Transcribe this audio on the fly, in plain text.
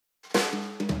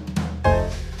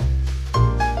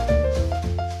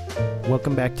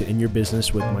Welcome back to In Your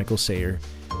Business with Michael Sayer,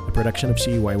 a production of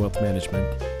CUI Wealth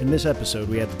Management. In this episode,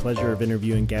 we had the pleasure of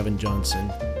interviewing Gavin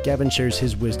Johnson. Gavin shares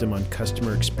his wisdom on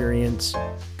customer experience,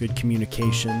 good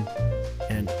communication,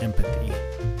 and empathy.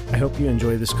 I hope you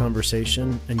enjoy this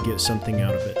conversation and get something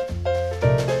out of it.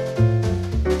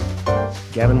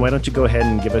 Gavin, why don't you go ahead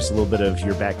and give us a little bit of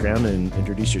your background and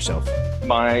introduce yourself?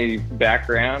 My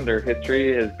background or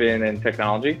history has been in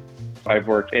technology. I've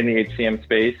worked in the HCM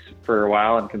space for a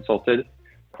while and consulted.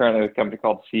 Currently with a company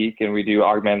called Seek, and we do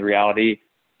augmented reality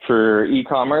for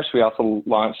e-commerce. We also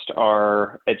launched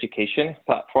our education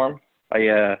platform. I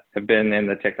have been in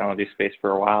the technology space for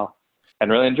a while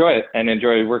and really enjoy it and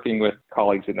enjoy working with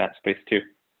colleagues in that space too.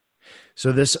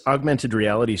 So this augmented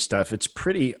reality stuff, it's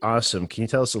pretty awesome. Can you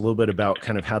tell us a little bit about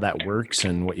kind of how that works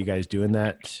and what you guys do in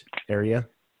that area?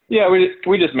 Yeah,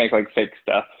 we just make like fake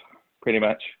stuff pretty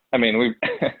much. I mean,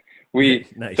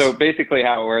 Nice. So basically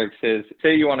how it works is,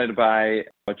 say you wanted to buy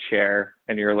a chair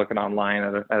and you're looking online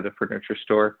at a furniture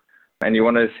store and you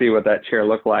wanted to see what that chair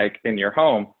looked like in your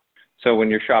home. So when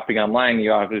you're shopping online,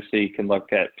 you obviously can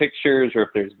look at pictures or if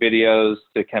there's videos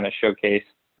to kind of showcase.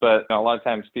 But a lot of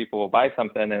times people will buy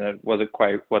something and it wasn't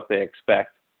quite what they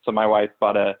expect. So my wife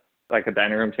bought a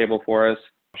dining room table for us.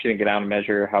 She didn't get out and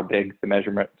measure how big the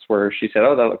measurements were. She said,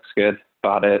 "Oh, that looks good."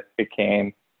 Bought it. It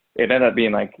came. It ended up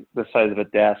being like the size of a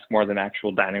desk more than an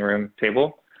actual dining room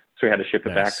table. So we had to ship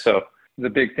it back. So the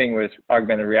big thing with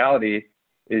augmented reality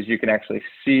is you can actually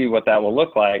see what that will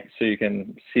look like. So you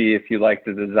can see if you like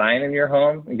the design in your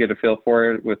home and get a feel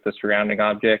for it with the surrounding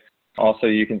objects. Also,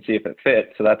 you can see if it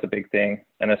fits. So that's a big thing.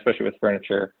 And especially with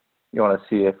furniture, you want to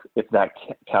see if that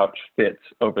couch fits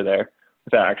over there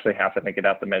without actually having to get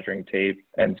out the measuring tape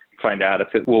and find out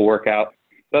if it will work out.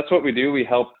 That's what we do. We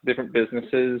help different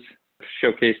businesses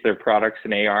showcase their products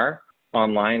in AR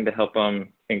online to help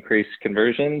them increase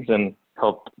conversions and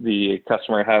help the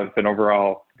customer have an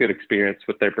overall good experience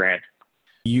with their brand.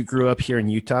 You grew up here in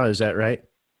Utah, is that right?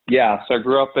 Yeah, so I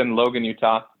grew up in Logan,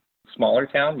 Utah. Smaller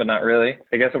town, but not really.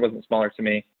 I guess it wasn't smaller to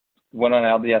me. Went on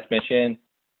LDS mission,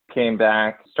 came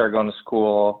back, started going to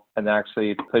school, and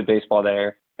actually played baseball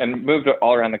there and moved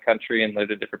all around the country and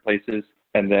lived in different places,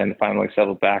 and then finally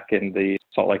settled back in the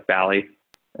Salt Lake Valley.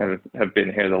 I have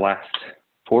been here the last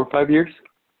 4 or 5 years.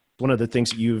 One of the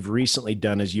things that you've recently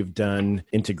done is you've done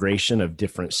integration of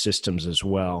different systems as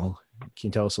well. Can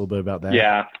you tell us a little bit about that?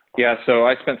 Yeah. So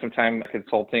I spent some time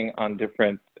consulting on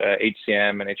different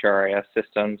HCM and HRIS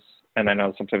systems. And I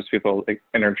know sometimes people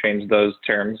interchange those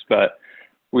terms, but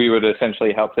we would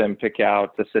essentially help them pick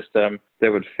out the system that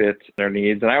would fit their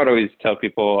needs. And I would always tell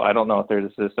people, I don't know if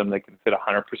there's a system that can fit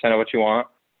 100% of what you want,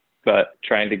 but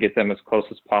trying to get them as close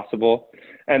as possible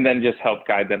and then just help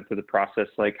guide them through the process,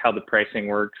 like how the pricing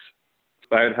works.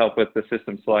 So I would help with the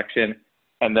system selection,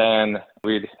 and then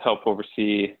we'd help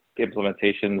oversee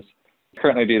implementations.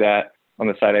 Currently do that. On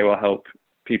the side, I will help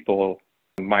people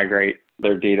migrate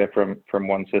their data from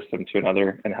one system to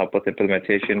another and help with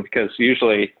implementation, because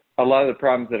usually a lot of the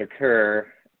problems that occur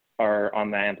are on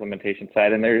the implementation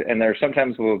side. And there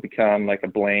sometimes will become like a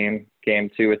blame game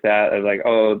too with that. Of like,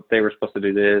 oh, they were supposed to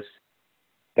do this.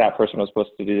 That person was supposed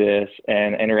to do this.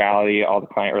 And in reality, all the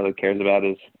client really cares about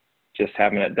is just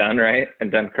having it done right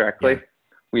and done correctly. Yeah.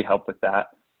 We help with that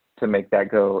to make that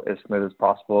go as smooth as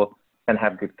possible and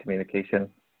have good communication.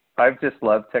 I've just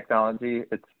loved technology.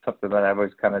 It's something that I've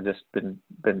always kind of just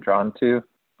been drawn to.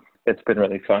 It's been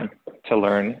really fun to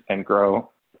learn and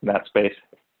grow in that space.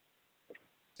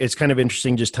 It's kind of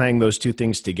interesting just tying those two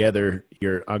things together,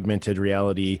 your augmented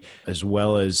reality as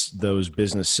well as those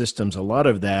business systems. A lot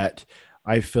of that,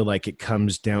 I feel like it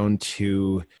comes down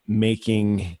to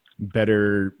making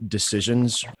better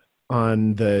decisions.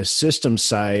 On the system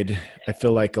side, I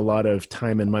feel like a lot of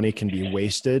time and money can be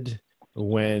wasted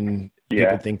when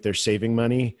people think they're saving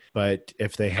money. But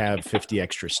if they have 50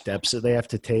 extra steps that they have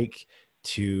to take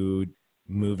to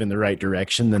move in the right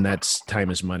direction, then that's time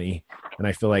is money. And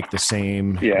I feel like the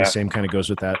same kind of goes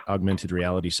with that augmented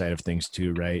reality side of things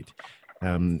too, right?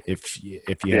 If you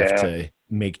have to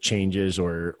make changes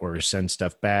or send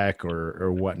stuff back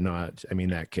or whatnot, I mean,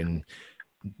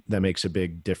 that makes a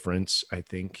big difference, I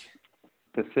think.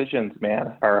 Decisions,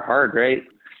 man, are hard, right?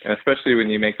 And especially when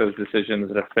you make those decisions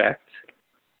that affect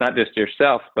not just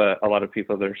yourself, but a lot of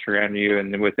people that are surrounding you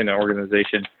and within an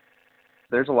organization.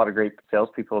 There's a lot of great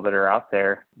salespeople that are out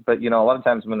there, but a lot of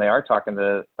times when they are talking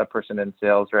to a person in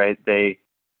sales, right, they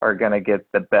are going to get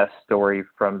the best story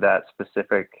from that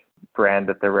specific brand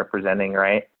that they're representing,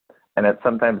 right? And it's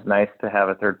sometimes nice to have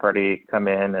a third party come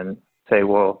in and say,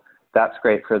 well, that's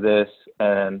great for this,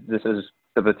 and this is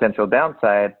the potential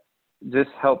downside.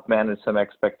 Just help manage some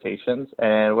expectations.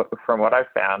 And from what I've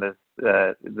found is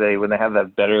when they have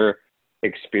that better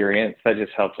experience, that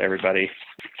just helps everybody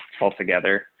all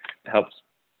together. It helps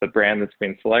the brand that's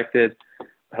being selected,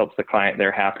 helps the client,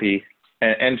 they're happy.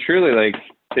 And truly, like,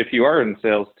 if you are in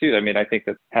sales too, I mean, I think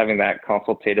that having that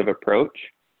consultative approach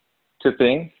to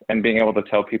things and being able to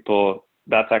tell people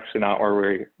that's actually not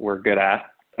where we're good at,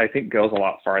 I think goes a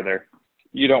lot farther.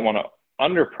 You don't want to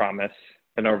under-promise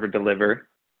and over-deliver,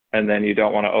 and then you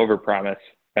don't want to over-promise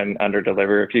and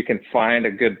under-deliver. If you can find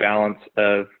a good balance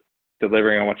of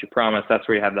delivering on what you promise, that's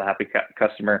where you have the happy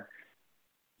customer.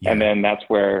 Yeah. And then that's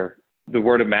where the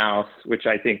word of mouth, which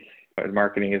I think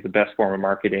marketing is the best form of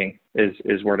marketing,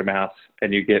 is word of mouth,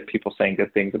 and you get people saying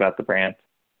good things about the brand.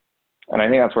 And I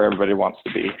think that's where everybody wants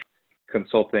to be.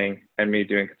 Consulting and me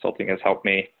doing consulting has helped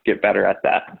me get better at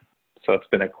that. So it's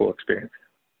been a cool experience.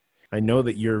 I know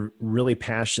that you're really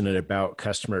passionate about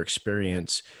customer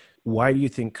experience. Why do you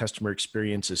think customer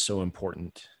experience is so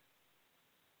important?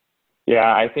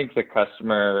 Yeah, I think the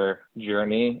customer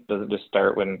journey doesn't just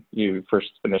start when you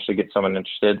first initially get someone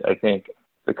interested. I think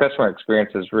the customer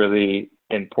experience is really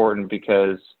important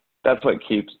because that's what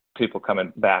keeps people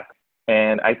coming back.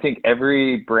 And I think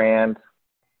every brand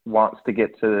wants to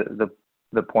get to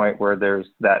the point where there's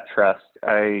that trust.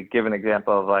 I give an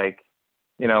example of, like,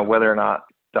 you know, whether or not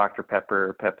Dr. Pepper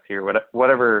or Pepsi or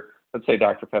whatever, let's say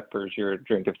Dr. Pepper is your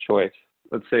drink of choice.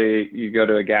 Let's say you go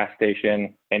to a gas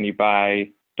station and you buy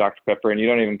Dr. Pepper and you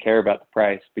don't even care about the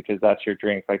price because that's your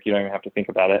drink. Like, you don't even have to think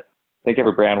about it. I think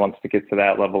every brand wants to get to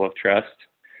that level of trust.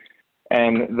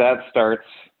 And that starts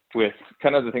with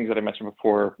kind of the things that I mentioned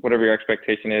before, whatever your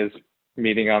expectation is,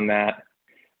 meeting on that,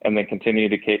 and then continue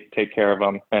to take care of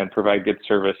them and provide good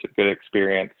service, a good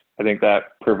experience. I think that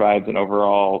provides an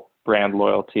overall brand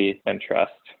loyalty and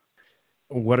trust.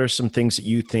 What are some things that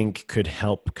you think could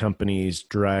help companies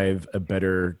drive a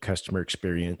better customer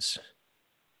experience?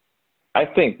 I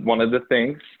think one of the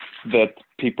things that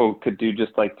people could do,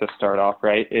 just like to start off,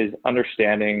 right, is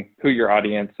understanding who your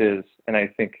audience is. And I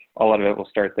think a lot of it will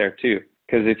start there too.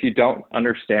 Because if you don't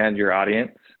understand your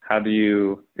audience, how do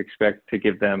you expect to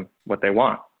give them what they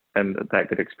want and that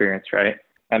good experience, right?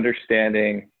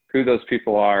 Understanding who those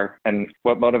people are and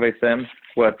what motivates them,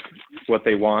 what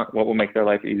they want, what will make their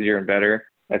life easier and better.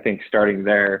 I think starting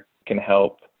there can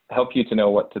help you to know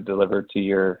what to deliver to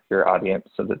your audience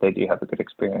so that they do have a good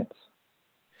experience.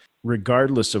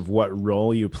 Regardless of what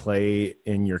role you play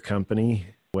in your company,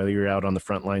 whether you're out on the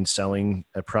front line selling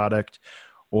a product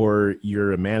or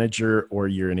you're a manager or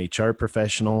you're an HR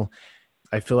professional,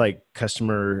 I feel like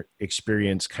customer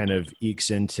experience kind of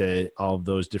ekes into all of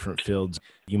those different fields.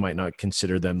 You might not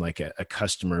consider them like a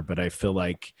customer, but I feel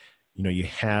like, you know, you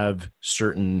have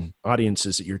certain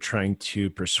audiences that you're trying to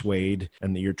persuade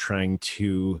and that you're trying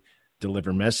to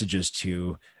deliver messages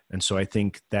to. And so I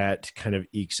think that kind of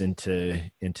ekes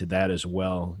into that as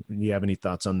well. Do you have any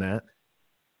thoughts on that?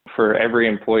 For every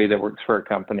employee that works for a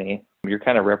company, you're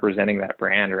kind of representing that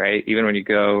brand, right? Even when you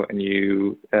go and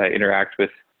you interact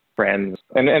with friends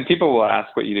and people will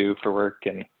ask what you do for work,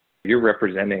 and you're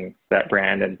representing that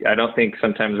brand. And I don't think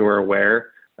sometimes we're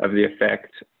aware of the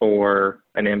effect or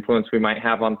an influence we might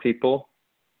have on people.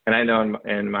 And I know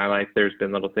in my life, there's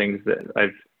been little things that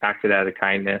I've acted out of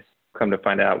kindness, come to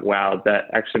find out, wow, that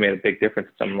actually made a big difference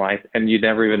in someone's life. And you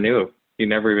never even knew. You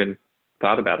never even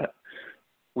thought about it.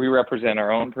 We represent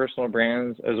our own personal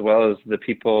brands as well as the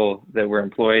people that we're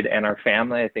employed and our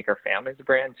family. I think our family's a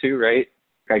brand too, right?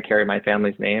 I carry my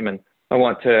family's name and I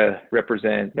want to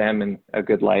represent them in a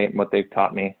good light and what they've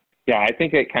taught me. Yeah, I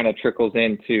think it kind of trickles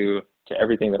into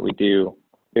everything that we do.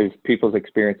 Is people's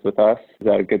experience with us. Is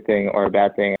that a good thing or a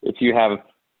bad thing? If you have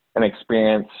an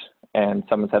experience and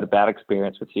someone's had a bad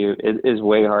experience with you, it is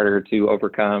way harder to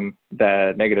overcome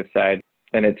the negative side.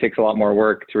 And it takes a lot more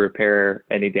work to repair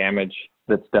any damage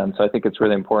that's done. So I think it's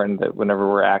really important that whenever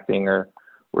we're acting or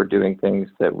we're doing things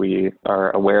that we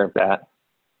are aware of that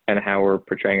and how we're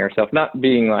portraying ourselves. Not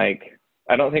being like,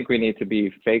 I don't think we need to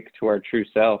be fake to our true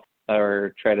self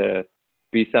or try to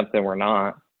be something we're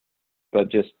not,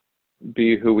 but just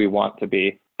be who we want to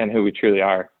be and who we truly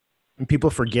are. People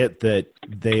forget that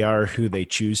they are who they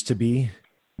choose to be.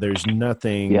 There's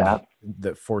nothing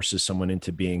that forces someone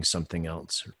into being something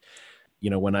else.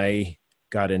 You know, when I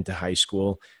got into high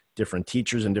school, different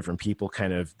teachers and different people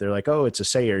they're like, oh, it's a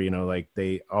sayer, you know, like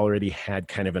they already had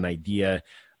kind of an idea,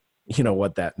 you know,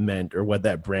 what that meant or what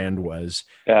that brand was.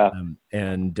 Yeah.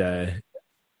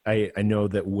 I know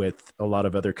that with a lot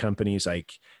of other companies,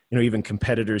 like, you know, even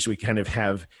competitors, we kind of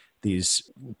have these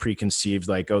preconceived,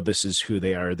 like, oh, this is who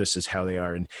they are, this is how they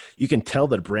are. And you can tell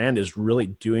that a brand is really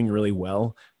doing really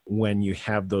well when you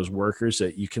have those workers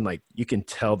that you can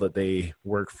tell that they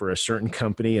work for a certain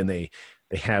company and they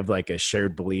they have like a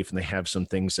shared belief, and they have some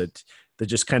things that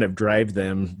just kind of drive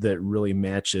them that really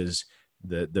matches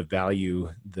the value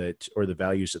that, or the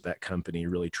values that that company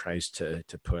really tries to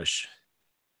push.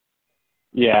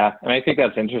 Yeah, and I think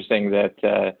that's interesting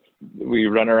that we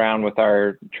run around with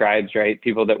our tribes, right?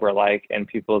 People that we're like, and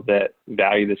people that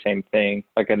value the same thing.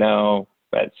 Like I know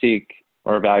at Seek,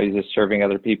 our values is serving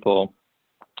other people,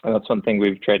 and that's one thing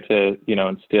we've tried to,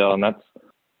 instill. And that's,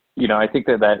 I think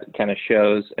that kind of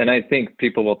shows. And I think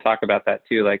people will talk about that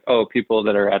too. Like, oh, people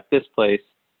that are at this place,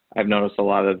 I've noticed a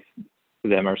lot of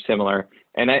them are similar.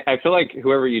 And I feel like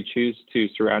whoever you choose to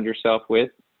surround yourself with,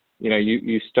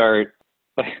 you start,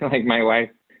 like my wife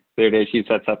the other day, she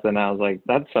said something, and I was like,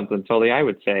 that's something totally I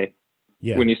would say.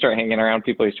 Yeah. When you start hanging around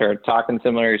people, you start talking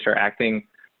similar, you start acting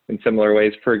in similar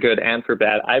ways, for good and for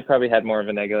bad. I probably had more of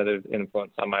a negative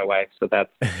influence on my wife, so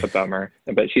that's a bummer.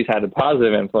 But she's had a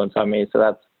positive influence on me, so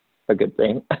that's a good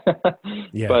thing.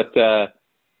 Yeah. But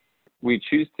we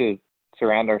choose to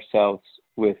surround ourselves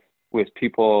with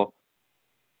people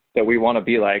that we want to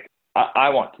be like. I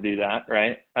want to do that,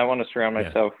 right? I want to surround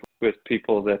myself with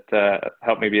people that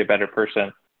help me be a better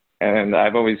person. And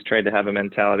I've always tried to have a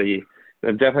mentality that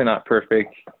I'm definitely not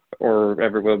perfect or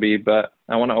ever will be, but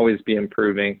I want to always be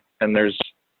improving. And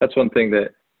that's one thing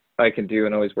that I can do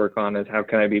and always work on, is how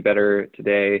can I be better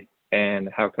today, and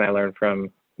how can I learn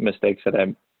from mistakes that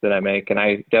I make. And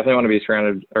I definitely want to be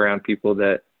surrounded around people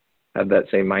that have that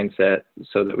same mindset,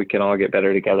 so that we can all get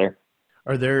better together.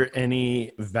 Are there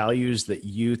any values that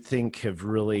you think have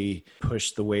really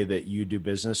pushed the way that you do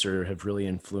business, or have really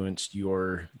influenced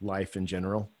your life in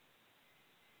general?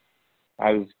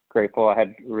 I was grateful. I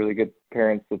had really good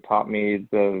parents that taught me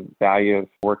the value of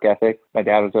work ethic. My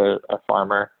dad was a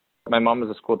farmer. My mom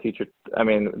was a school teacher. I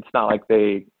mean, it's not like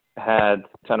they had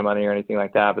a ton of money or anything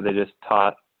like that, but they just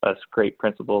taught us great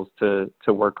principles to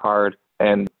work hard.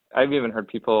 And I've even heard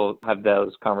people have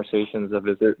those conversations of,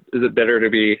 is it better to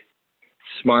be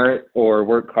smart or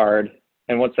work hard?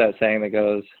 And what's that saying that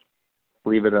goes,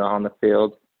 leave it on the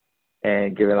field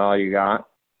and give it all you got?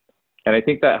 And I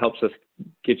think that helps us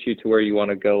get you to where you want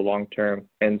to go long term.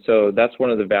 And so that's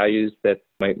one of the values that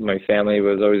my family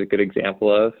was always a good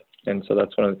example of. And so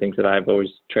that's one of the things that I've always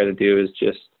tried to do, is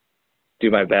just do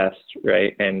my best,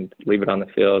 right? And leave it on the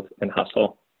field and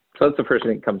hustle. So that's the first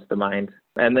thing that comes to mind.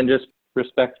 And then just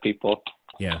respect people.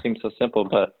 Yeah. It seems so simple,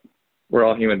 but we're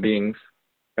all human beings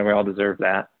and we all deserve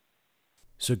that.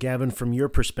 So Gavin, from your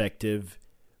perspective,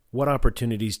 what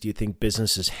opportunities do you think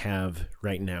businesses have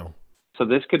right now? So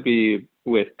this could be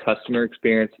with customer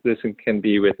experience. This can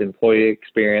be with employee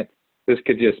experience. This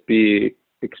could just be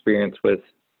experience with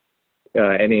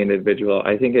any individual.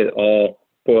 I think it all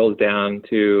boils down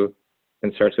to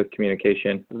and starts with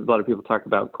communication. A lot of people talk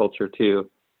about culture too.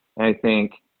 And I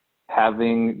think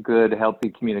having good, healthy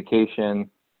communication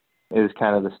is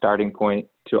kind of the starting point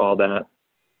to all that.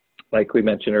 Like we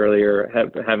mentioned earlier,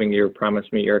 having your promise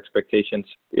meet your expectations.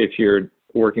 If you're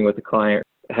working with a client,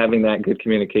 having that good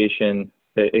communication,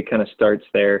 it kind of starts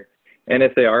there. And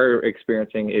if they are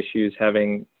experiencing issues,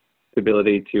 having the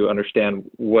ability to understand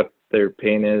what their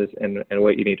pain is and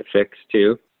what you need to fix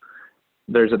too.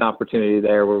 There's an opportunity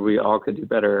there where we all could do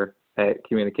better at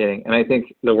communicating. And I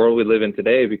think the world we live in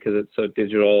today, because it's so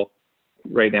digital,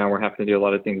 right now we're having to do a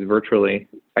lot of things virtually.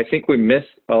 I think we miss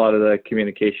a lot of the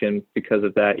communication because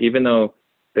of that, even though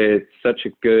it's such a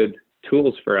good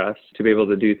tools for us to be able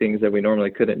to do things that we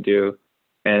normally couldn't do.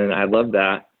 And I love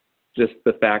that. Just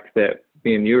the fact that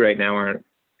me and you right now aren't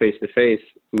face to face,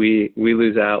 we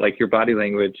lose out. Like your body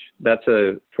language, that's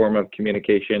a form of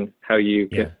communication, how you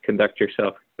can conduct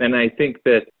yourself. And I think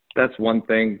that that's one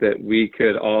thing that we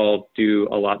could all do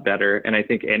a lot better. And I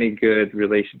think any good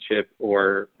relationship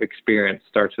or experience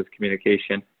starts with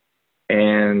communication.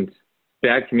 And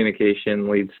bad communication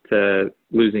leads to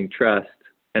losing trust.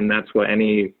 And that's what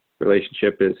any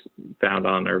relationship is found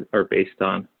on or based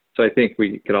on. So I think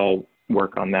we could all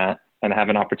work on that and have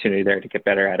an opportunity there to get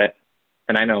better at it.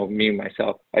 And I know me,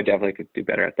 myself, I definitely could do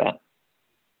better at that.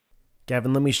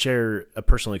 Gavin, let me share a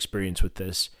personal experience with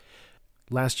this.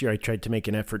 Last year, I tried to make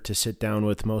an effort to sit down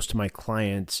with most of my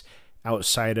clients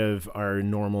outside of our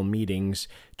normal meetings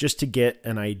just to get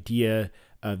an idea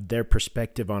of their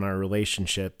perspective on our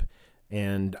relationship.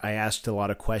 And I asked a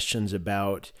lot of questions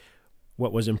about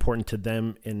what was important to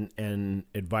them in an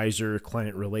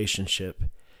advisor-client relationship.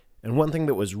 And one thing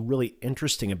that was really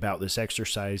interesting about this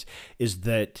exercise is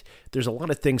that there's a lot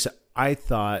of things that I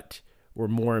thought were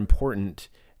more important,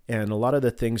 and a lot of the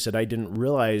things that I didn't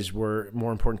realize were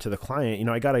more important to the client. You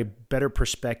know, I got a better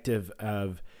perspective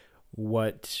of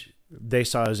what they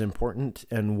saw as important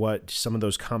and what some of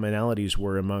those commonalities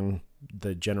were among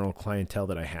the general clientele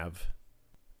that I have.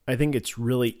 I think it's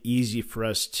really easy for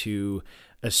us to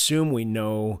assume we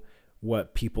know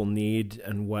what people need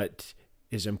and what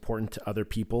is important to other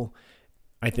people.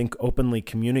 I think openly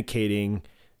communicating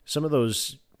some of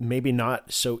those maybe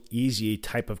not so easy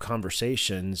type of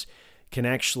conversations can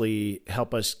actually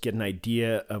help us get an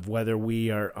idea of whether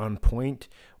we are on point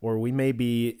or we may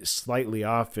be slightly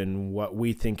off in what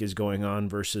we think is going on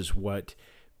versus what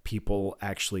people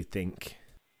actually think.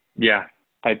 Yeah,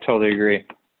 I totally agree.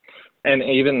 And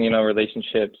even,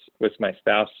 relationships with my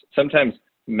spouse, sometimes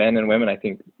men and women, I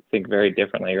think very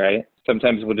differently, right?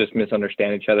 Sometimes we'll just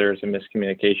misunderstand each other as a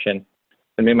miscommunication.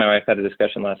 And me and my wife had a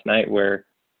discussion last night where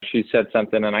she said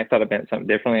something and I thought it meant something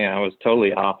differently and I was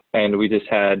totally off. And we just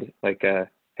had like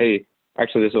hey,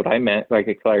 actually this is what I meant, like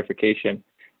a clarification.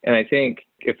 And I think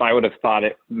if I would have thought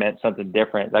it meant something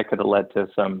different, that could have led to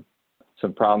some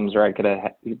problems, or I could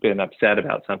have been upset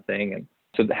about something. And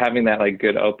so having that like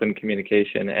good open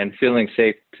communication and feeling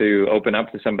safe to open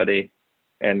up to somebody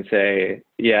and say,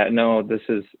 yeah, no, this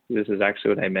is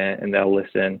actually what I meant, and they'll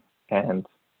listen and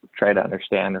try to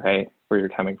understand, right, where you're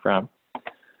coming from.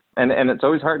 And it's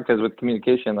always hard because with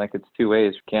communication, like it's two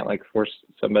ways. You can't like force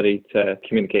somebody to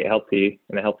communicate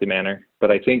in a healthy manner. But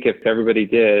I think if everybody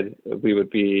did, we would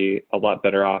be a lot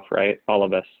better off, right? All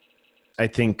of us. I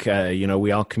think,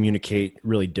 we all communicate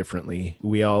really differently.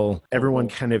 Everyone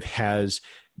kind of has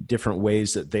different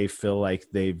ways that they feel like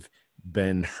they've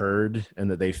been heard and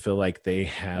that they feel like they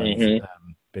have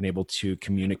been able to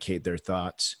communicate their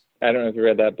thoughts. I don't know if you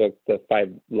read that book, The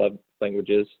 5 Love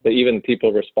Languages, that even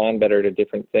people respond better to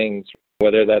different things,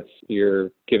 whether that's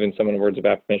you're giving someone words of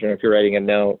affirmation or if you're writing a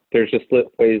note. There's just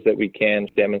ways that we can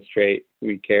demonstrate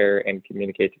we care and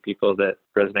communicate to people that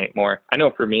resonate more. I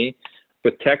know for me,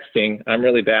 with texting, I'm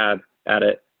really bad at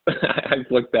it. I've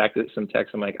looked back at some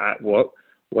texts. I'm like,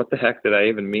 what the heck did I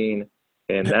even mean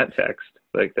in that text?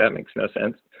 Like, that makes no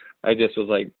sense. I just was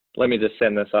like, let me just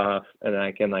send this off and then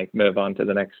I can like move on to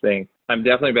the next thing. I'm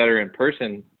definitely better in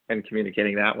person and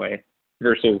communicating that way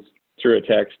versus through a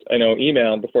text. I know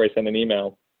email, before I send an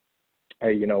email,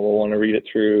 I will want to read it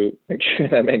through, make sure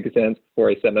that makes sense before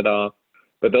I send it off.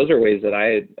 But those are ways that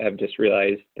I have just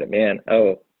realized that, man,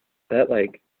 that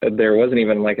like, there wasn't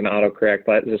even like an autocorrect.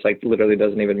 That just like literally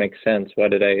doesn't even make sense. Why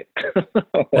did I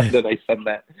send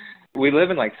that? We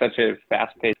live in like such a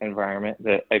fast-paced environment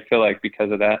that I feel like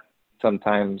because of that,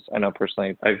 sometimes I know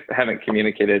personally, I haven't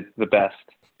communicated the best.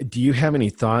 Do you have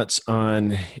any thoughts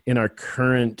on, in our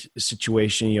current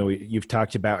situation, you've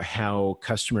talked about how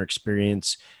customer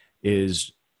experience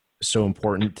is so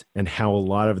important and how a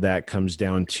lot of that comes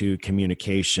down to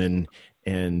communication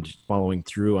and following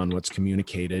through on what's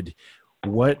communicated.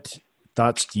 What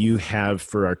thoughts do you have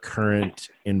for our current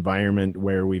environment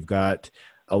where we've got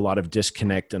a lot of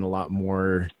disconnect and a lot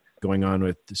more going on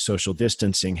with social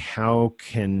distancing? How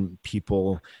can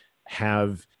people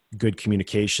have good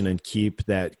communication and keep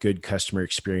that good customer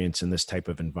experience in this type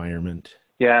of environment?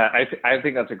 Yeah, I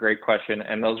think that's a great question.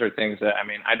 And those are things that,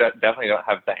 I definitely don't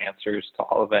have the answers to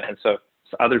all of it. And so if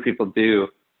other people do,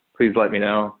 please let me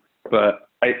know. But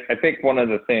I think one of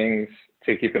the things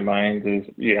to keep in mind is,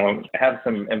 have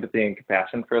some empathy and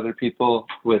compassion for other people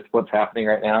with what's happening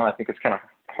right now. I think it's kind of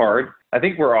hard. I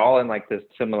think we're all in like this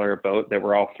similar boat that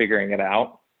we're all figuring it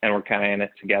out and we're kind of in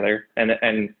it together.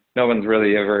 And no one's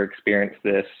really ever experienced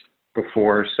this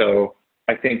before. So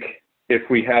I think if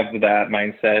we have that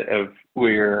mindset of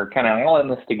we're kind of all in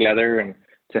this together and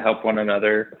to help one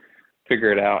another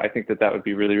figure it out, I think that would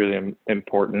be really, really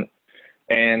important.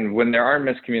 And when there are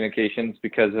miscommunications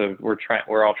because of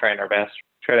we're all trying our best,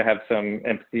 try to have some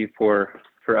empathy for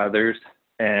others.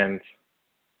 And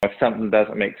if something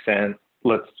doesn't make sense,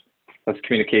 let's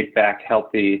communicate back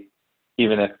healthy,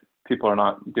 even if people are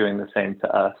not doing the same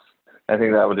to us. I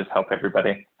think that would just help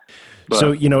everybody. But,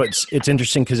 so, it's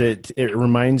interesting because it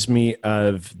reminds me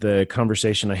of the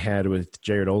conversation I had with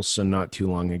Jared Olson not too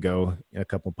long ago, a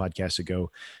couple podcasts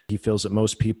ago. He feels that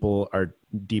most people are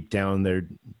deep down, they're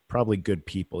probably good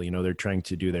people. They're trying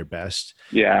to do their best.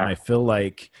 Yeah. And I feel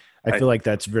like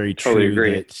that's very totally true.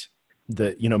 Agree.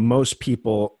 That most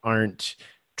people aren't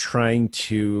trying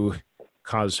to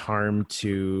cause harm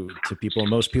to people.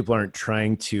 Most people aren't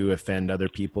trying to offend other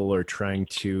people or trying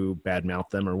to badmouth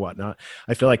them or whatnot.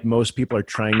 I feel like most people are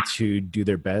trying to do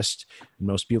their best.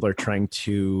 Most people are trying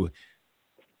to,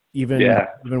 even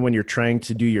when you're trying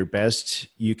to do your best,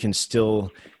 you can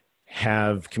still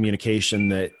have communication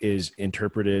that is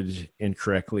interpreted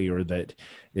incorrectly or that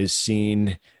is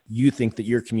seen. You think that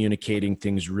you're communicating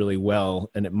things really well,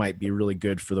 and it might be really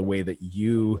good for the way that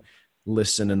you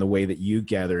listen and the way that you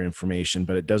gather information,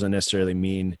 but it doesn't necessarily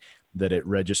mean that it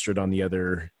registered on the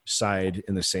other side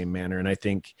in the same manner. And I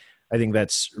think I think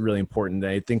that's really important.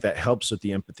 I think that helps with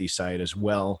the empathy side as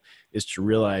well, is to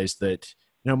realize that,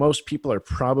 most people are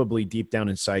probably deep down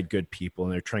inside good people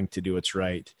and they're trying to do what's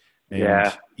right. And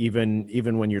Yeah.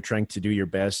 even when you're trying to do your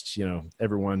best,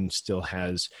 everyone still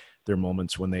has their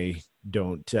moments when they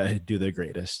don't do the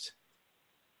greatest.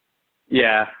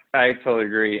 Yeah, I totally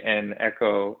agree and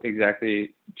echo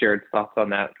exactly Jared's thoughts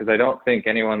on that, because I don't think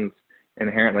anyone's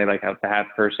inherently like a bad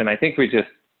person. I think we just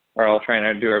are all trying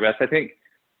to do our best. I think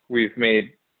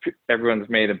everyone's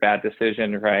made a bad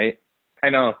decision, right? I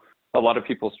know a lot of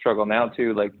people struggle now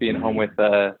too, like being home with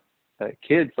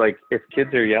kids. Like if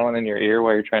kids are yelling in your ear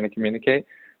while you're trying to communicate,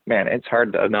 man, it's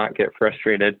hard to not get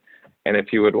frustrated. And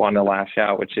if you would want to lash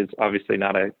out, which is obviously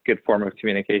not a good form of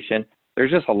communication,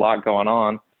 there's just a lot going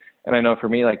on. And I know for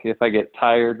me, like if I get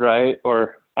tired, right,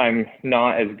 or I'm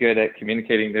not as good at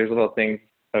communicating, there's little things,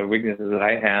 weaknesses that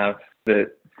I have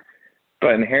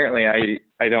but inherently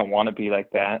I don't want to be like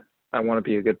that. I want to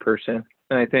be a good person.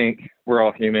 And I think we're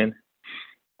all human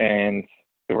and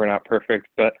we're not perfect,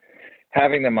 but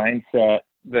having the mindset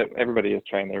that everybody is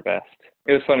trying their best.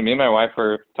 It was funny. Me and my wife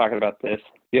were talking about this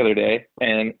the other day,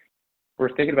 and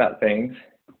we're thinking about things.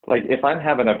 Like if I'm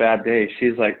having a bad day,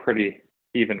 she's like pretty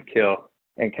even kill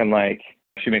and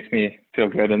she makes me feel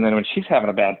good. And then when she's having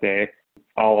a bad day,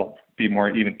 I'll be more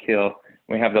even kill.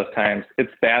 We have those times.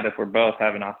 It's bad if we're both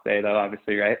having an off day though,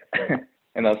 obviously, right?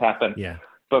 And those happen. Yeah.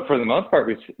 But for the most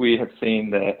part, we have seen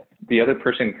that the other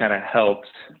person kind of helps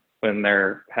when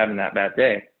they're having that bad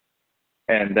day.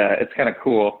 And it's kind of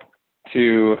cool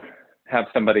to have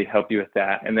somebody help you with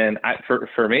that. And then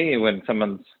for me, when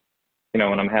someone's, when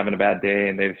I'm having a bad day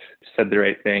and they've said the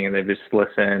right thing and they've just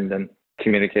listened and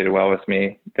communicated well with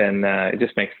me, then it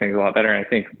just makes things a lot better. And I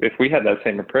think if we had that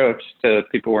same approach to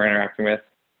people we're interacting with,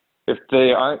 if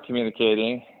they aren't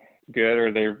communicating good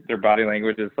or their body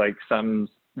language is like some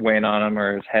weighing on them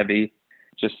or is heavy,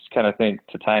 just kind of think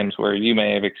to times where you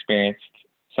may have experienced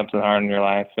something hard in your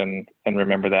life and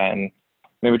remember that and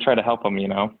maybe try to help them,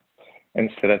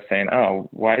 instead of saying, oh,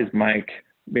 why is Mike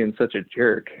being such a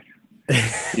jerk?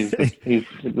 He's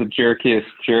the jerkiest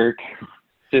jerk.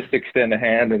 Just extend a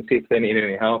hand and see if they need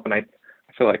any help. And I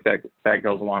feel like that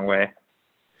goes a long way.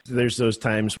 There's those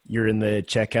times you're in the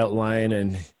checkout line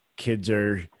and kids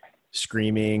are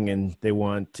screaming and they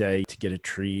want to get a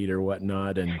treat or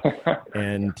whatnot.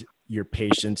 And your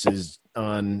patience is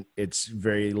on its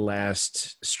very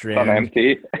last strand. On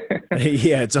empty.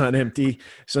 Yeah, it's on empty.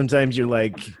 Sometimes you're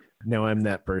like, no, I'm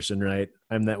that person, right?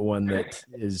 I'm that one that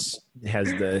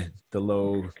has the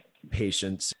low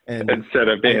patience. And instead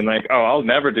of being like, oh, I'll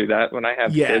never do that when I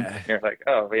have kids, you're like,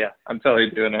 oh yeah, I'm totally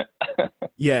doing it.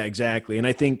 Yeah, exactly. And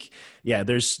I think,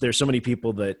 there's so many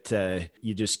people that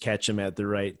you just catch them at the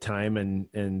right time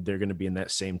and they're going to be in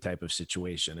that same type of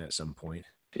situation at some point.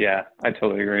 Yeah, I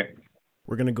totally agree.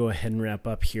 We're going to go ahead and wrap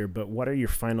up here, but what are your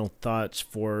final thoughts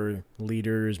for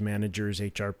leaders, managers,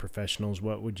 HR professionals?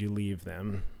 What would you leave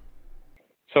them?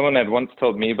 Someone had once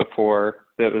told me before,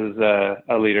 that was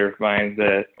a leader of mine,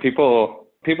 that people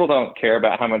don't care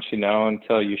about how much you know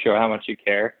until you show how much you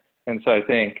care. And so I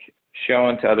think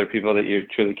showing to other people that you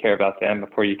truly care about them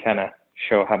before you kind of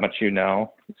show how much you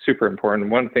know, super important.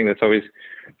 One thing that's always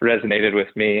resonated with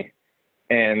me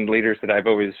and leaders that I've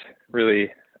always really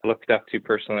looked up to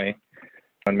personally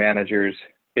on managers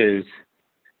is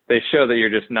they show that you're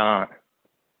just not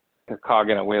a cog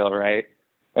in a wheel, right?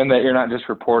 And that you're not just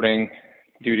reporting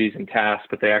duties and tasks,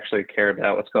 but they actually care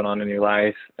about what's going on in your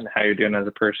life and how you're doing as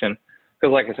a person.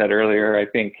 Because like I said earlier, I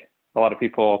think a lot of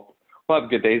people will have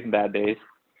good days and bad days.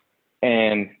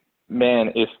 And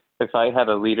man, if I had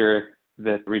a leader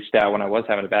that reached out when I was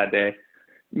having a bad day,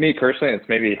 me personally, it's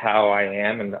maybe how I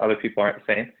am and other people aren't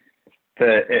the same,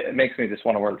 that it makes me just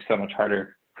want to work so much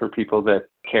harder for people that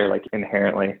care like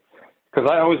inherently. Because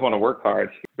I always want to work hard.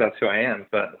 That's who I am.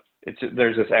 But it's just,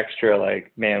 there's this extra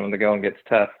like, man, when the going gets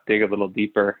tough, dig a little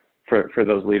deeper for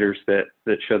those leaders that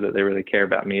show that they really care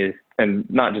about me and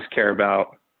not just care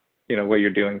about, what you're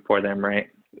doing for them, right?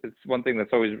 It's one thing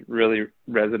that's always really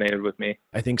resonated with me.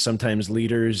 I think sometimes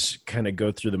leaders kind of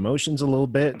go through the motions a little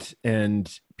bit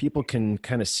and people can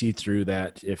kind of see through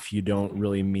that if you don't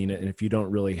really mean it and if you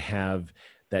don't really have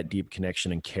that deep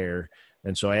connection and care.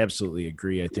 And so I absolutely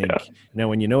agree. I think now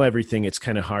when you know everything, it's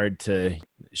kind of hard to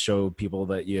show people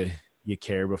that you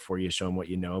care before you show them what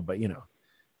you know, but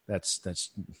that's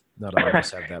not all of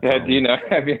us have that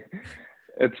problem. Yeah,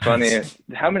 it's funny.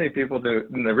 How many people do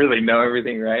really know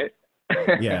everything, right?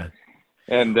 Yeah.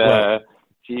 And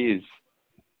geez,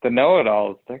 the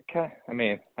know-it-alls, they're kind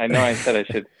of, I know I said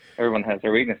everyone has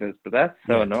their weaknesses, but that's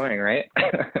so annoying, right?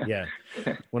 Yeah.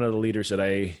 One of the leaders that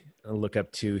I look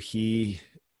up to, he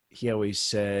he always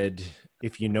said,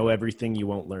 if you know everything, you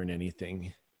won't learn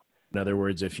anything. In other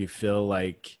words, if you feel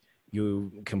like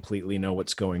you completely know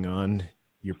what's going on,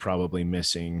 you're probably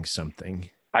missing something.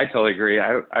 I totally agree.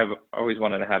 I've always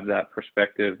wanted to have that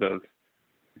perspective of,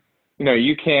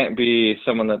 you can't be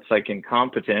someone that's like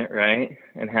incompetent, right?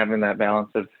 And having that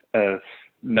balance of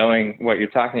knowing what you're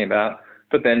talking about,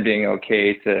 but then being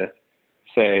okay to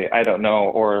say, I don't know,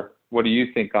 or what do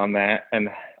you think on that? And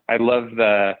I love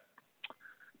the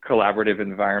collaborative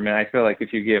environment. I feel like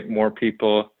if you get more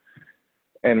people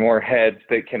and more heads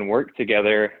that can work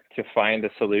together to find a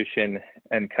solution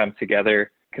and come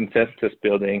together, consensus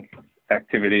building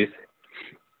activities,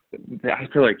 I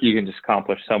feel like you can just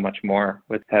accomplish so much more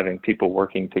with having people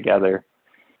working together.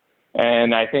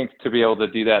 And I think to be able to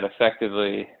do that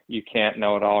effectively, you can't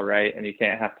know it all, right? And you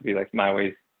can't have to be like, my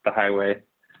way's the highway.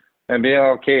 And being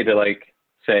okay to like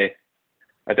say,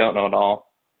 I don't know it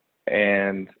all.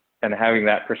 And having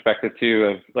that perspective too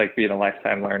of like being a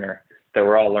lifetime learner, that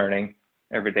we're all learning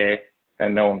every day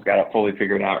and no one's got it fully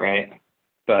figured out, right?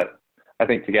 But I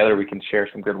think together we can share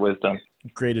some good wisdom.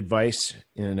 Great advice.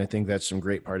 And I think that's some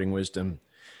great parting wisdom.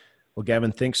 Well,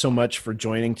 Gavin, thanks so much for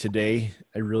joining today.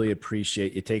 I really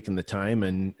appreciate you taking the time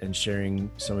and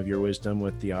sharing some of your wisdom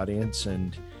with the audience,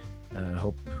 and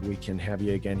hope we can have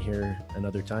you again here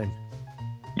another time.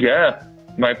 Yeah,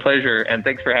 my pleasure. And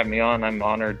thanks for having me on. I'm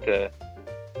honored to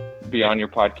be on your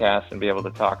podcast and be able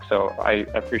to talk. So I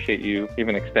appreciate you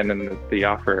even extending the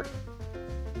offer.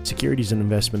 Securities and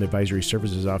investment advisory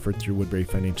services offered through Woodbury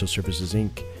Financial Services,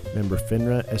 Inc., member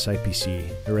FINRA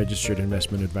SIPC, a registered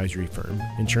investment advisory firm.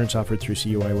 Insurance offered through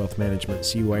CUI Wealth Management.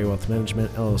 CUI Wealth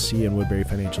Management, LLC, and Woodbury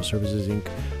Financial Services, Inc.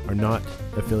 are not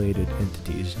affiliated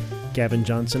entities. Gavin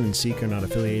Johnson and Seek are not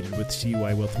affiliated with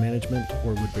CUI Wealth Management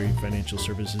or Woodbury Financial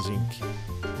Services,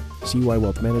 Inc. CUI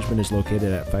Wealth Management is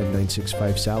located at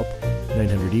 5965 South,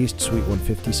 900 East, Suite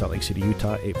 150, Salt Lake City,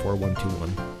 Utah,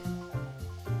 84121.